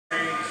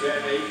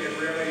and he can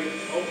really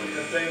open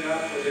the thing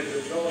up with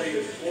his ability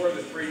to score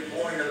the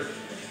three-pointer.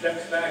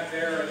 Steps back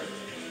there and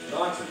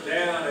knocks it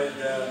down,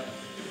 and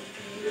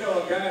you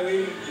know, a guy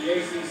leading the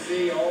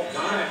ACC all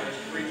time in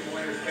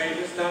three-pointers made.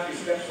 This time he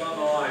steps on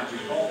the line. We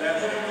called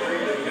that one a three,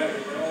 but he got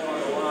control on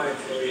the line,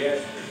 so he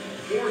has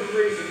 4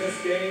 threes in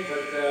this game,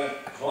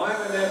 but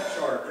climbing that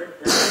chart.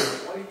 Rick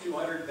Barry,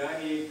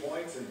 2,298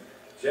 points, and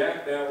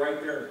Jack now right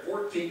there in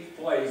 14th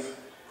place,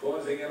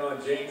 closing in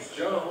on James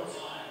Jones,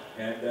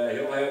 and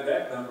he'll have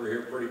that number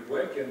here pretty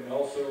quick, and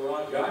also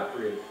Ron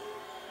Godfrey,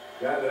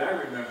 a guy that I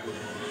remember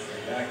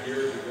back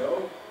years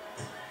ago.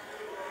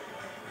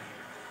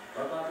 If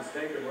I'm not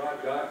mistaken, Ron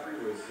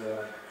Godfrey was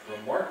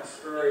from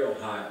Martinsbury,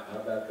 Ohio. How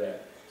about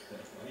that?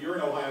 Well, you're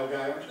an Ohio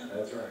guy, aren't you?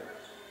 That's right.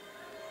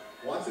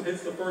 Watson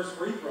hits the first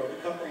free throw to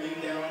cut the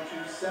lead down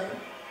to 7.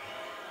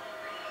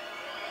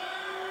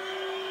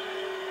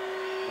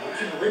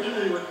 Watson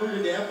originally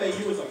recruited to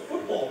FAU as a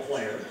football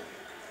player,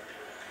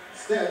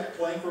 instead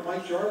playing for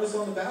Mike Jarvis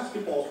on the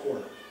basketball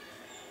court.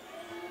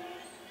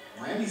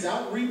 Miami's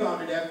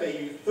out-rebounded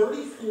FAU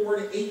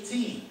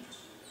 34-18.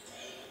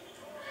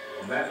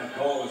 Well, Matt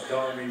McCall was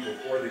telling me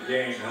before the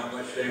game how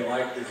much they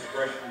like this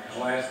freshman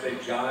class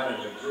they've got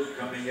and the group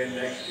coming in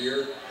next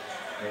year.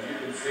 And you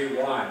can see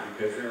why,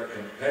 because they're a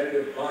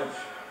competitive bunch,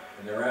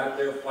 and they're out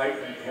there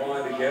fighting and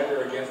clawing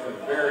together against a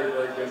very,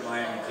 very good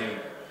Miami team.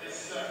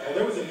 Well,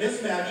 there was a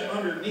mismatch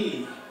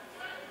underneath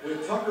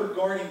with Tucker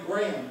guarding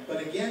Graham,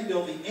 but again,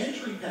 Bill, the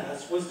entry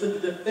pass was to the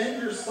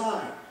defender's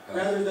side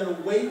rather than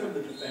away from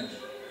the defender.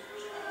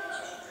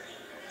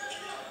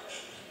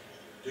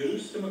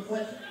 Deuce to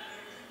McClinton.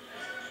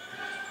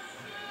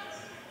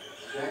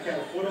 Jack had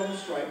a foot on the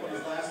stripe on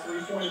his last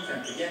three-point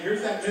attempt. Again,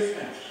 here's that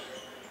mismatch.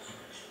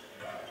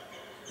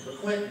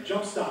 McClinton,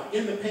 jump stop,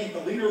 in the paint, the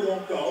leader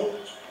won't go.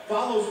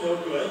 Follows no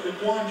good.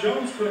 DeQuan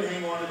Jones couldn't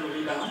hang on to the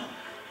rebound,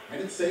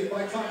 and it's saved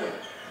by Tucker.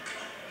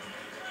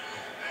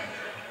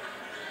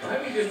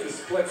 Miami just a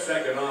split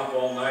second off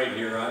all night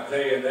here. I'll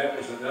tell you, that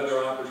was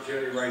another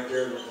opportunity right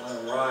there that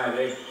went awry.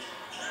 They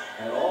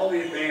had all the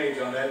advantage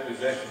on that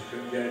possession,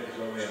 couldn't get it to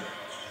go in.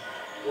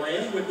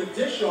 Graham with the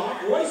dish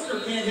off.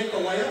 Royster can't hit the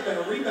layup, and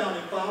a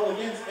rebounding foul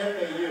against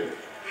FAU.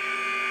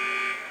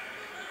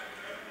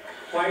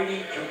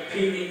 Fighting,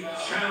 competing,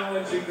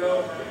 challenging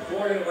though.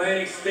 Florida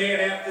Atlantic staying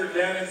after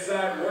down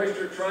inside.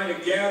 Royster trying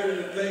to gather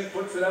the thing,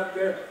 puts it up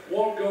there,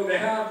 won't go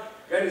down.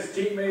 Got his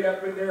teammate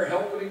up in there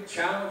helping him,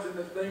 challenging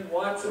the thing,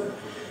 Watson.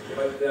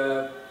 But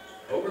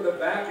over the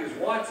back is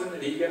Watson,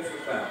 and he gets the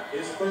foul.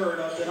 His third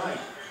of the night.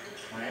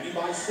 Miami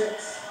by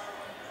 6.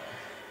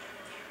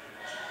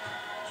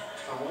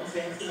 Collins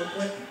hands to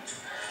McClinton.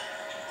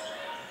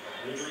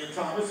 Adrian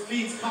Thomas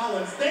feeds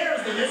Collins.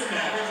 There's the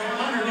mismatch.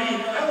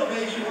 Underneath,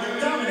 elevation,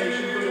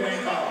 domination for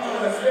Dwayne Collins.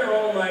 Well, it's there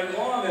all night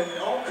long, and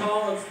all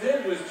Collins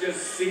did was just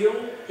seal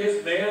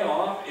his man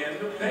off in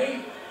the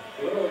paint.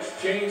 A little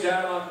exchange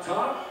out on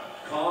top.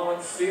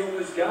 Collins sealed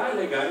his guy.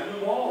 They got him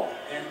the ball.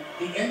 And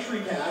the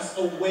entry pass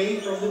away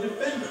from the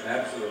defender.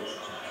 Absolutely.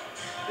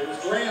 It was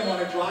Graham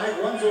on a drive,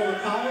 runs over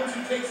Collins,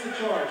 who takes the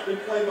charge.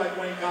 Good play by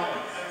Dwayne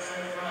Collins.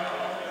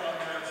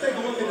 Let's take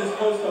a look at this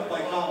post-up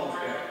by Collins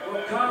there.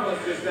 Well,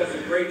 Collins just does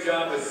a great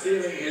job of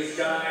sealing his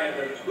guy, and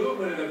the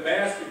movement of the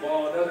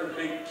basketball, another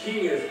big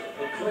key is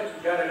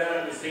McClinton got it out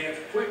of his hands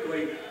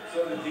quickly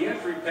so that the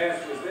entry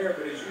pass was there.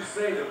 But as you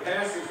say, the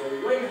pass is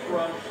away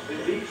from the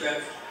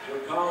defense where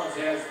Collins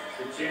has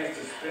the chance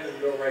to spin and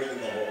go right to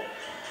the hole.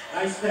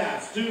 Nice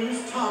pass.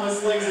 Deuce,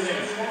 Thomas lays it in.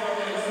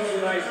 This is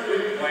a nice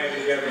group playing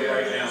together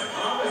right now.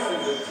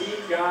 Thomas is a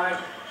team guy,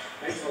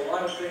 makes a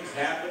lot of things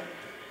happen,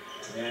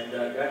 and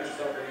got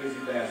himself an easy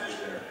basket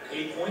there.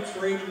 8 points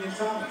for Adrian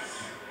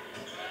Thomas.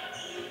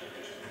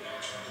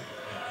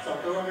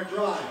 Tucker on a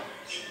drive.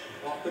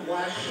 Off the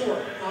glass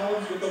short.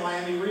 Collins with the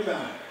Miami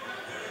rebound.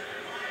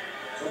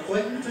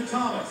 McClinton to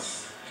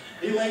Thomas.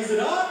 He lays it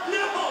up.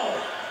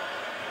 No!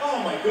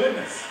 Oh my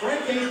goodness.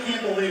 Frank Hayes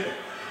can't believe it.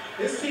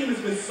 His team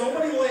has missed so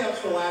many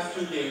layups the last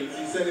 2 games.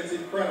 He said it's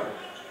incredible.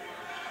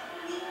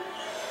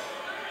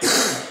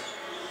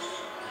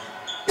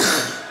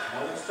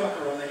 Alex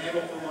Tucker on the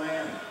handle for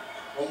Miami.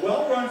 A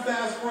well-run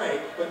fast break,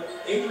 but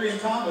Adrian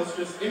Thomas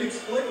just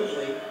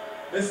inexplicably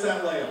missed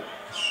that layup.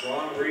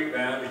 Strong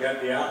rebound. He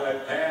got the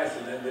outlet pass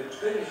and then didn't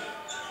finish.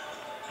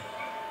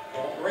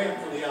 Paul Graham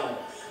for the Owls.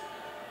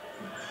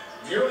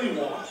 Nearly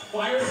walked,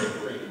 fires a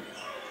three.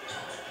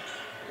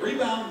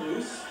 Rebound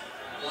loose.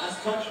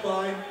 Last touch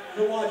by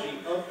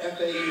Nawaji of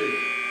FAU.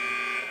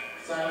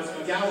 Silas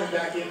McGowan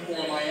back in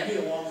for Miami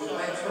along with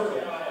Lance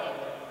Hurdle.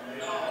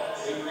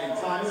 Adrian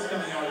Thomas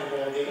coming out of the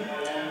ball game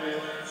along with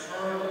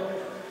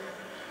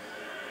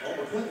well,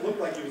 McClinton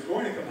looked like he was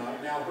going to come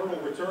out. Now Hurdle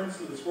returns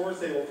to the scores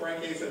table.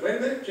 Frank Hayes said, wait a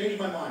minute, changed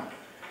my mind.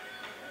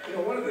 You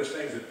know, one of the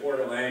things that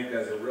Florida Atlantic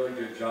does a really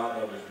good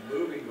job of is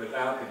moving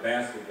without the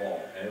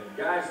basketball. And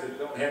guys that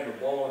don't have the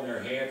ball in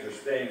their hands are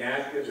staying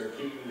active. They're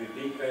keeping the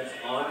defense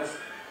honest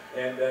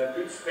and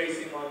good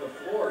spacing on the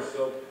floor.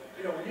 So,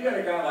 you know, when you got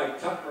a guy like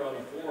Tucker on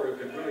the floor who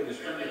can really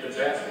distribute the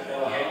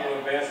basketball, handle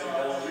the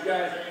basketball, you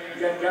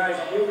got guys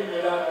moving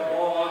without the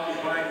ball,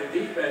 occupying the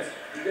defense. defense,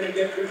 you're going to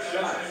get good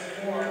shots.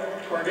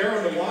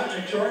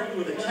 M2U00022 charged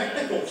with a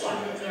technical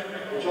foul,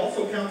 which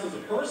also counts as a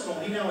personal.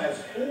 He now has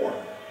 4.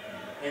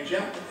 And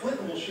Jack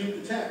Clinton will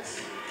shoot the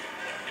Tex.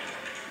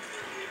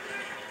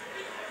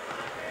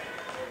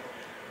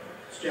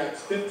 It's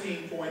Jack's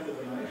 15th point of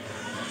the night.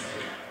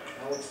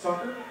 Alex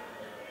Tucker,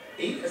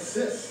 8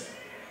 assists.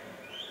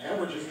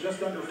 Averages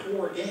just under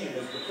 4 a game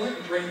as the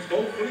Clinton drains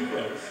both free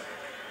throws.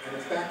 And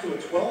it's back to a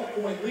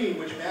 12-point lead,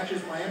 which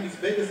matches Miami's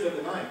biggest of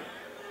the night.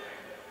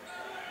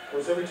 Of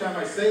course, every time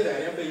I say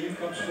that, FAU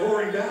comes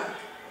roaring back.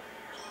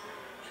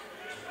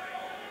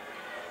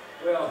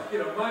 Well, you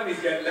know, Miami's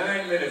got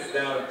 9 minutes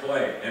now to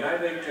play. And I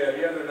think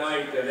the other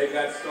night they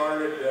got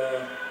started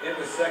in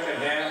the second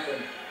half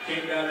and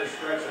came down the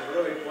stretch and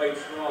really played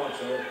strong.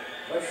 So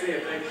let's see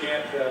if they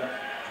can't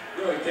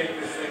really take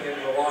this thing into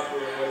the locker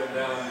room with them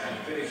now and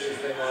finish this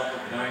thing off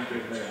with 9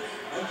 good minutes.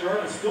 Mike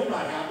Jarvis still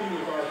not happy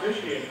with our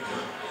officiating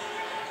team.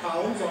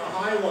 Collins on a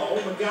high-low.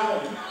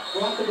 McGowan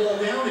brought the ball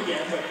down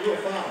again, but drew a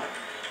foul.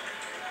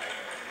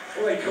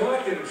 Well, he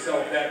collected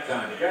himself that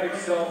time. He got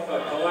himself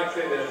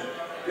collected and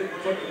didn't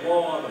put the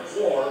ball on the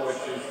floor,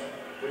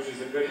 which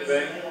is a good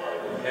thing.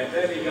 And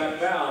then he got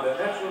fouled, and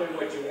that's really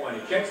what you want.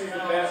 He catches the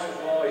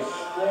basketball, he's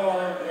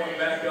strong, going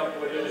back up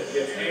with it, and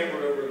gets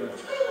hammered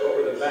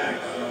over the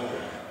back. So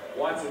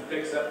Watson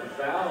picks up the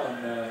foul,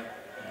 and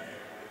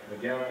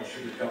McGowan will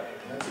shoot a couple.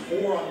 That's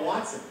 4 on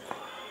Watson.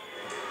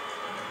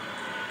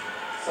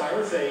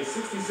 Cyrus, a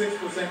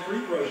 66% free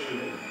throw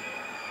shooter.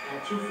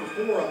 2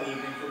 for 4 on the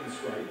evening from the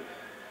stripe.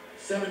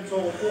 7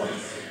 total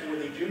points for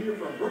the junior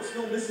from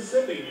Brooksville,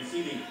 Mississippi. You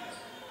see the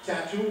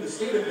tattoo of the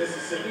state of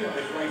Mississippi on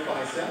his right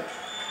bicep.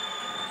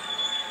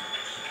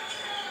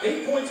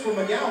 8 points for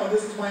McGowan.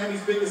 This is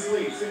Miami's biggest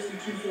lead,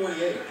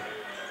 62-48.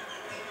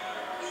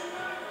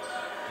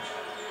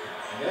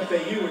 And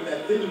FAU with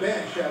that thin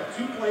bench have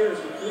 2 players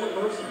with 4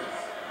 personals.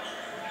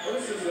 Well,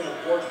 this is an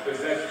important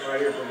possession right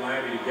here for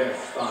Miami to get a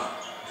stop.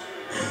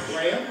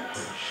 Graham,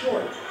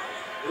 short.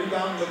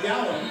 Rebound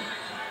McGowan,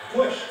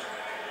 pushed.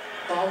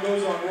 Foul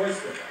goes on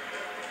Royster.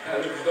 Now,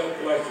 there's no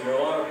question. There are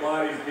a lot of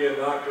bodies being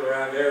knocked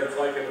around there. It's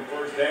like in the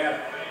first half,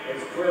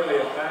 it's clearly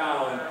a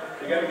foul. And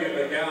you got to give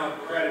McGowan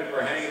credit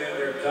for hanging in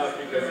there tough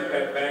because he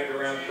got banged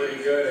around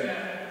pretty good. And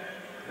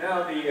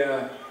now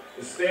the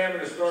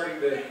stamina is starting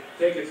to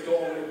take its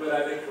toll a little bit,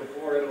 I think, for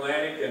Florida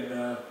Atlantic.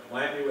 And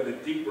Miami with a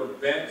deeper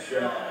bench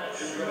should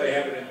really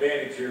have an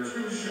advantage here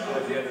towards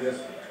the end of this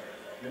one.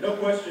 And no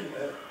question,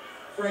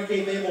 Frank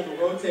Ape able to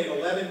rotate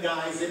 11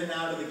 guys in and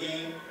out of the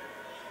game.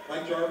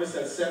 Mike Jarvis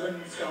has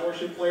 7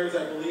 scholarship players,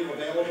 I believe,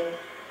 available.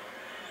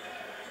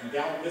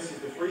 McGowan misses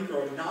the free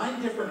throw.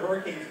 9 different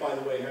Hurricanes, by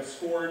the way, have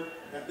scored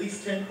at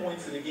least 10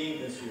 points in a game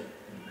this year,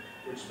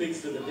 which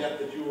speaks to the depth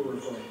that you were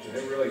referring to.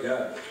 It really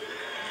does.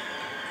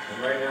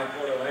 And right now,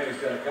 Florida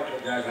Atlantic's got a couple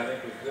of guys, I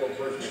think, with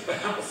 4 personal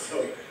fouls,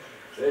 so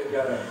they've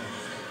got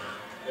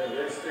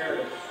they're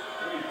staring at a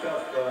pretty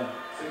tough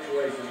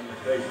situation in the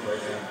face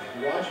right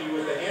now. Raji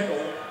with the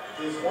handle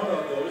is one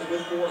of those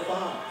with 4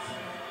 fouls.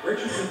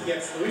 Richardson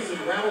gets loose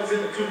and rattles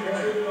in the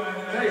 2-pointer.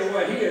 I'll tell you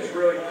what, he is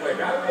really quick.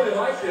 I really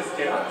like this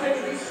kid. I'll tell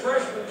you, these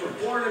freshmen from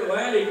Florida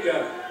Atlantic,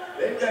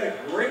 they've got a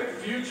great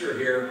future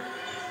here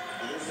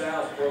in this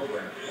Sal's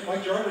program.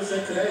 Mike Jarvis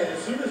said today, as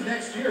soon as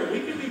next year,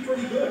 we could be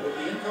pretty good with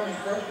the incoming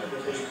freshmen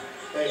that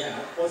they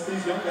have, plus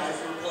these young guys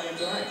who are playing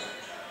tonight.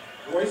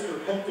 Royster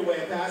poked away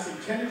a pass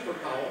intended for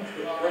Collins,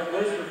 but Brett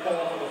Royster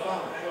called for the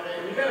foul.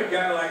 You got a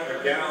guy like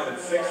McGowan at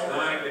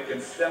 6'9" that can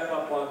step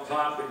up on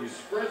top, and you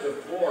spread the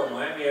floor.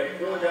 Miami had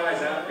 4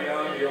 guys out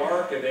beyond the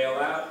arc, and they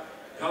allowed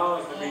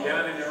Collins to be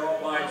down in their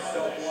own line,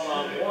 self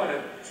one-on-one.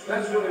 And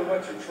that's really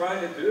what you're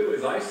trying to do,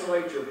 is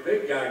isolate your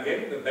big guy,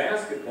 get him the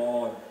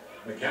basketball,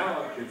 and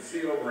McGowan could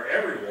see over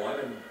everyone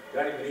and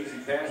got him an easy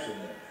pass in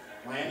there.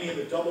 Miami in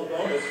the double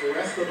bonus the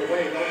rest of the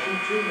way. They'll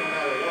shoot 2 no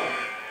matter what.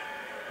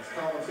 As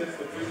Collins hits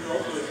the free throw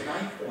for his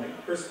 9th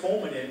point. Chris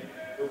Coleman in,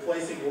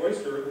 replacing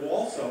Royster, who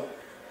also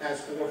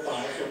has 4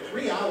 fouls. So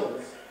 3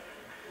 hours,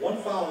 1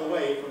 foul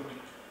away from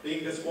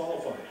being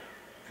disqualified.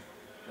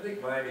 I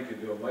think Miami could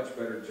do a much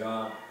better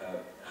job of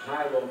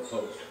high-low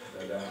post.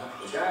 The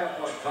guy up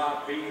on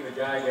top beating the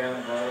guy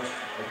down low.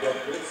 They've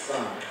got good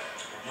size.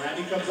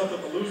 Miami comes up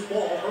with the loose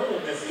ball. Hurdle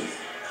misses.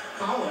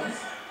 Collins,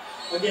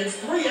 against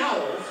 3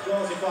 hours,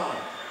 draws a foul.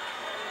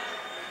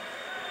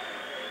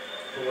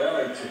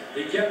 Well,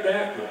 he kept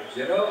after it,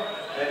 you know?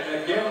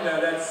 And again,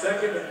 that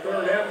second and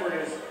third effort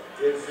is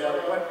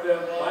what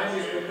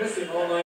Miami's been missing all night.